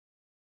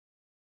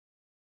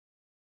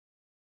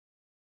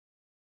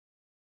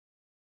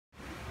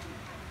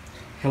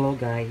Hello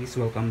guys,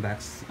 welcome back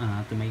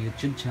to my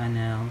YouTube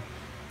channel.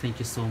 Thank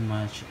you so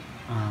much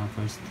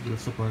for still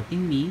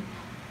supporting me.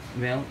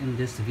 Well, in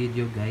this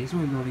video guys,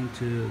 we're going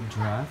to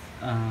draft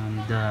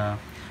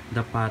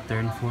the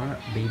pattern for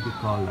baby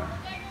collar.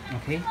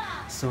 Okay,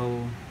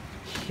 so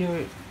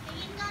here,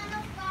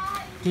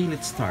 okay,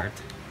 let's start.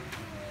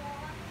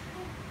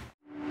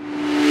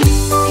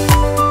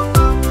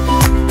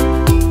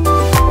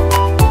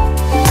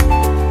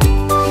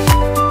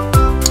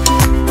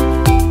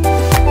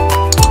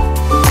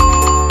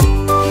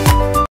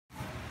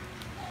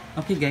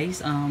 Okay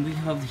guys, we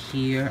have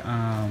here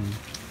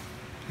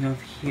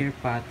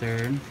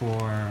pattern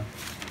for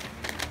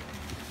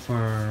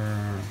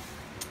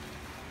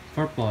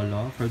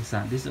polo. For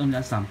example, this is only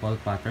a sample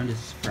pattern. This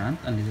is front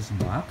and this is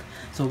back.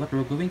 So what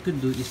we're going to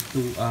do is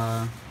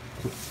to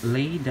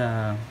lay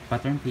the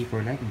pattern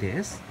paper like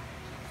this,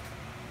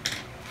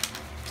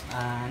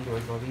 and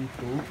we're going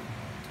to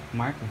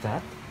mark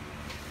that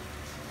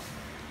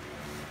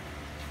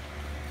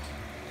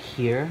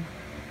here.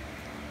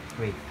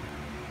 Wait,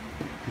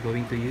 I'm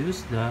going to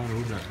use the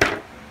ruler.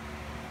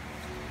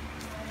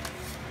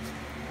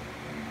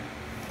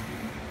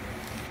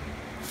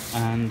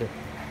 And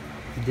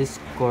this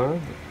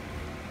curve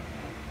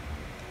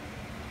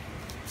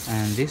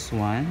and this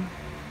one,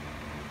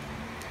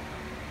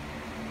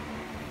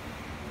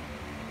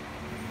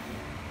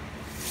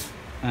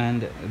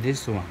 and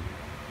this one.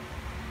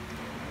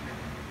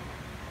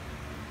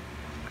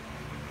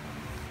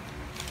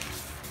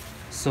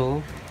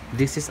 So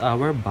this is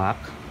our back,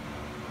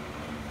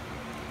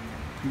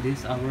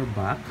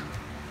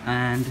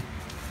 and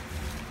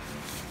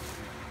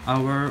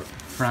our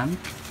front.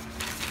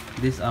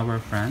 This is our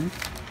front.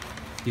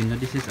 You know,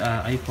 this is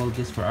I fold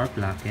this for our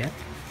placket,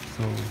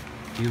 so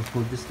you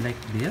fold this like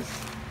this.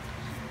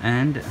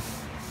 And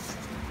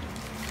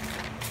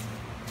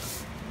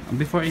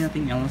before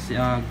anything else,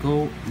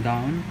 go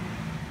down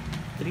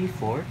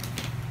 3/4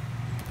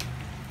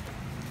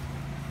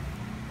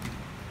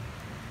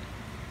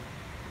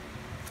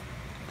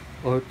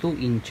 or 2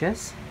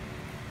 inches,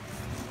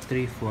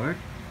 3/4.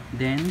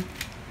 Then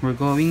we're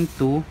going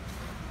to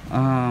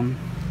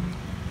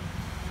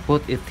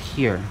put it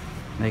here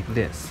like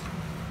this.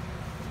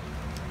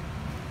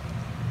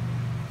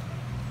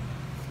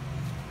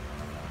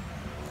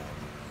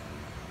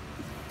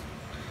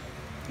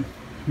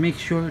 Make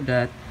sure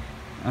that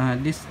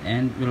this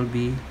end will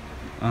be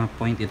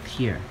pointed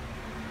here.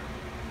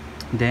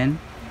 Then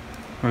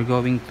we're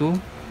going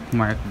to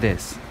mark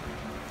this.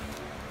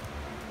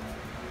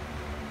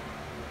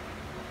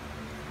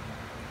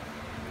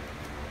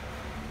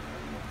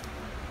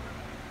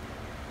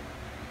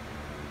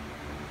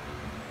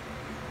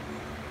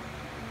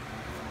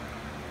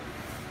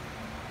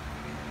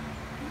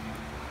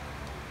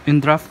 In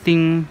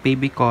drafting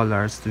baby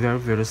collars,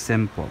 very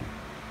simple.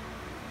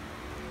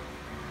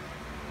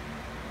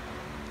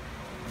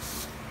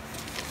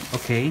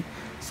 Okay,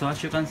 so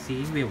as you can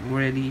see, we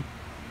already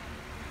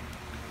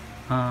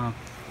our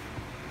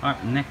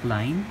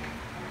neckline.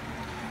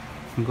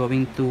 I'm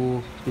going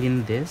to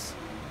clean this.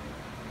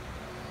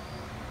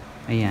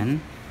 Ayan.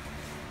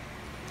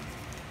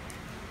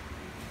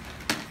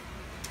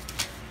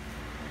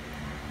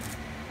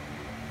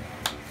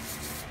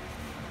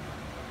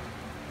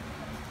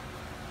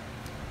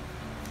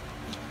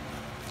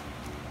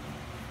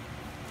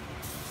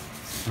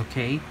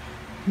 Okay,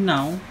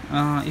 now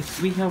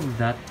if we have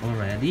that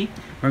already,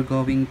 we're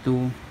going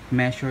to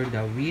measure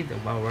the width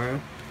of our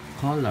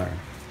collar.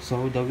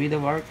 So the width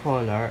of our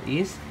collar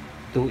is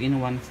 2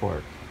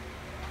 1/4.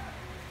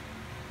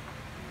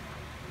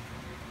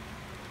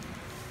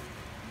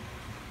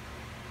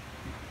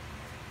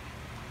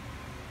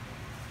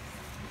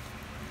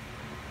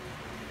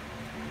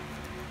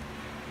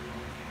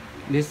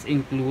 This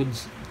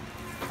includes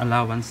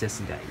allowances,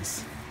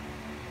 guys.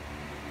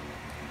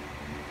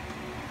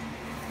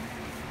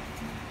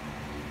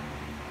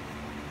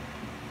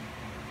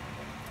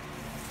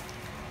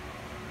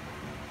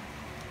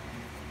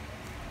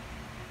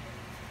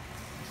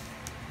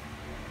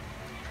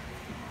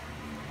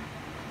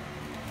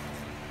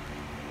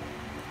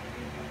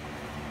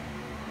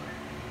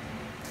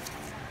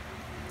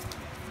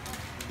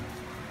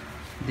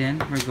 Then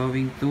we're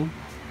going to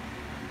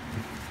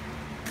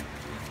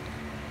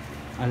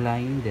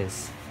align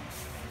this.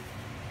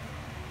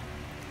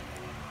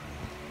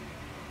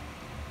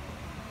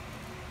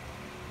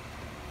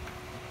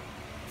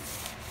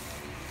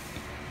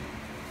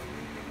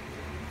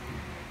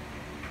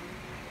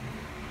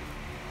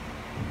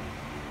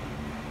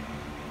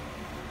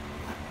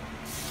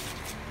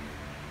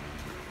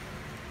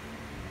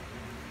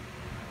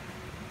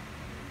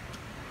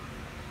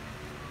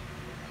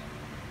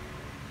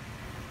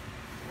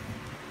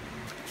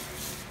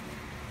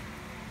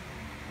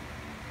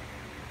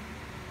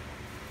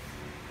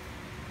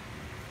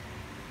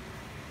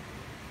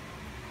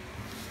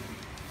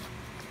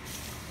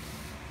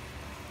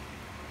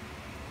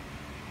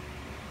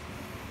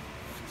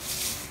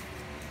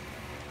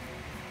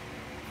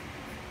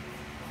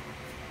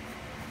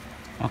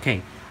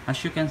 Okay,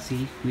 as you can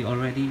see, we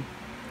already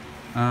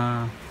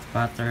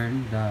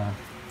pattern the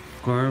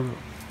curve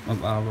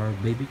of our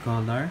baby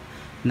collar.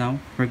 Now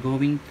we're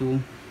going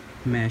to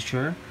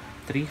measure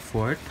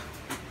 3/4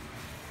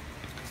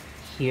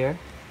 here,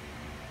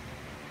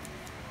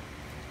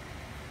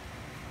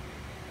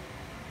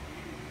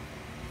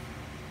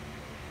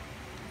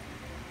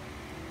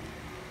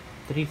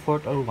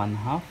 or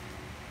 1/2,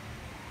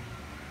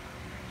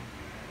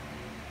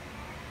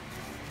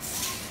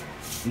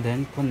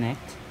 then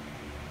connect.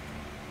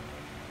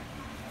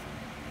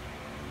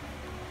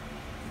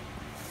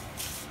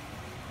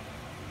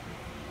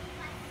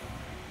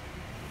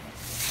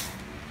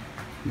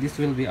 This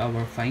will be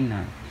our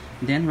final.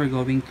 Then we're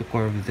going to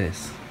curve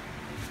this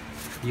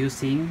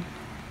using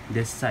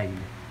this side.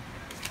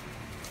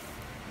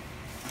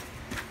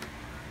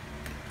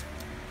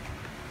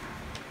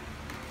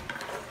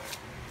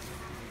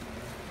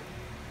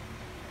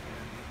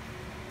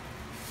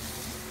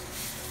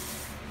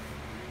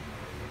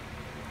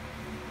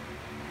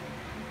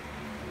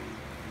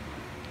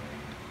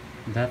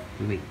 That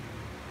way.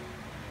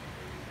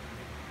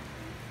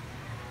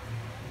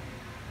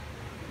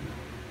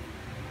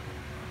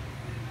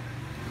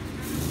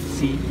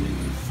 See,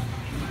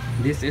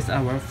 this is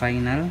our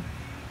final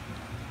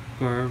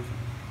curve,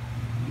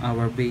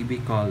 our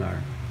baby collar.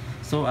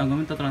 So I'm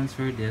going to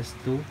transfer this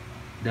to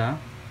the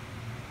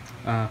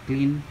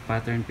clean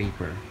pattern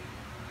paper.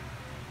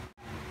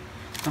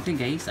 Okay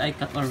guys, I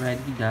cut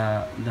already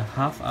the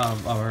half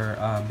of our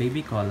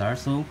baby collar.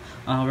 So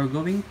we're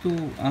going to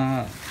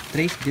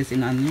trace this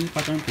in a new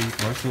pattern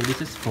paper. So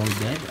this is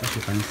folded, as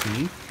you can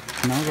see.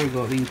 Now we're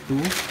going to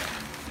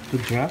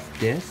draft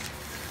this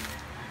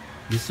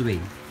way.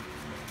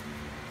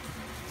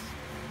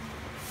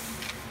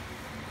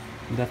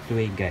 That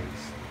way,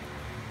 guys.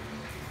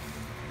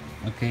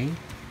 Okay,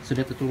 so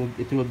that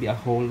it will be a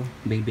whole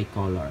baby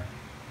collar.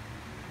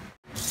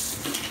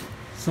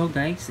 So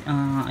guys,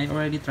 I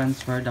already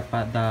transferred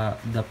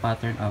the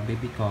pattern of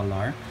baby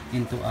collar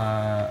into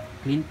a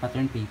clean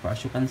pattern paper.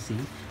 As you can see,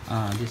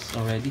 this is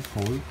already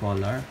whole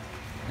collar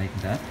like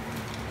that.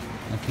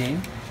 Okay,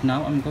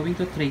 now I'm going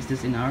to trace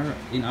this in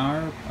our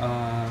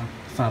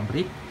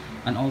fabric,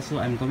 and also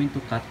I'm going to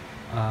cut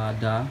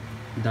the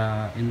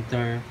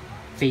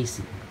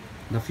interfacing,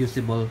 the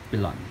fusible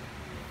pilon,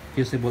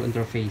 fusible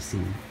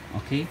interfacing.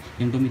 Okay,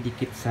 yung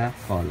dumidikit sa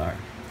collar.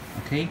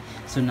 Okay,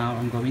 so now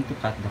I'm going to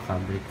cut the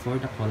fabric for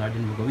the collar,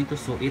 then we're going to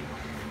sew it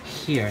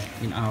here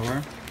in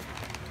our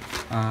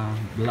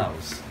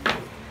blouse.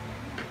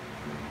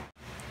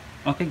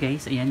 Okay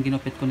guys, ayan,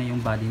 ginupit ko na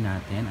yung body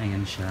natin.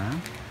 Ayan siya.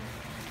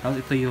 Tapos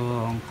ito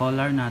yung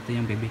collar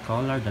natin, yung baby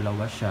collar,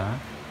 dalawa siya.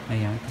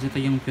 Ayan, kasi ito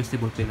yung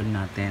fusible pilon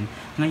natin.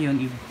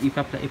 Ngayon,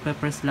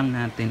 ipapress lang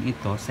natin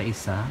ito sa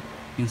isa,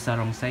 yung sa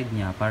wrong side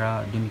niya,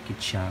 para dumikit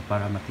siya,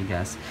 para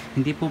matigas.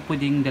 Hindi po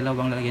pwedeng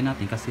dalawang lalagyan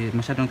natin kasi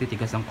masyadong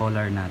titigas ang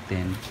collar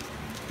natin.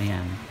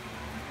 Ayan.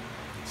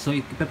 So,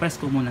 ipapress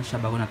ko muna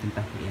siya bago natin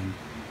tahiin.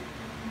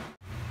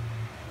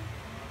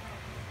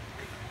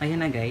 Ayan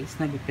na guys,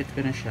 nagupit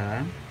ko na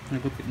siya.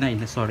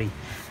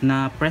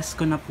 Na-press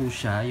ko na po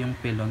siya, yung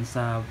pilon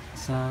sa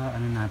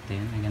ano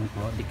natin. Ayan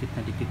po, dikit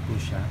na dikit po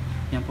siya.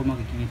 Yan po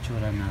magiging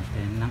itsura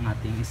natin ng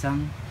ating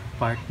isang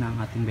part ng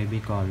ating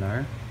baby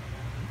collar.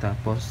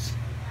 Tapos,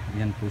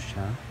 yan po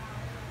siya.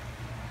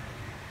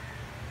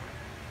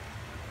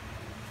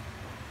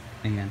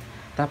 Ayan.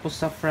 Tapos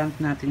sa front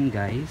natin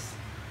guys,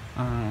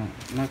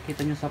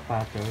 nakita nyo sa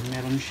pattern,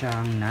 meron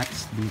siyang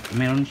nuts dito.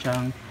 Meron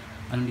siyang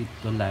ano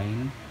dito,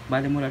 line.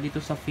 Bale mula dito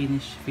sa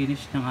finish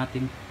ng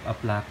ating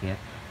placket,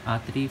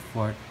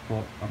 3/4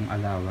 po ang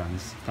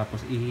allowance. Tapos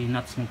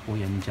i-nuts mo po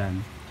yan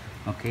dyan.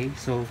 Okay?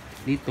 So,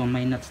 dito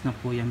may nuts na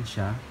po yan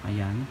siya.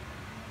 Ayan.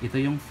 Ito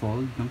yung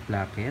fold ng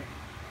placket.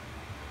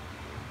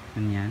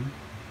 Ganyan.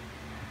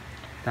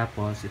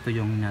 Tapos, ito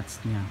yung nuts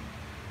niya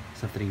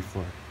sa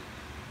 3/4.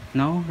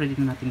 Now, ready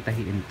na natin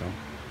tahiin to.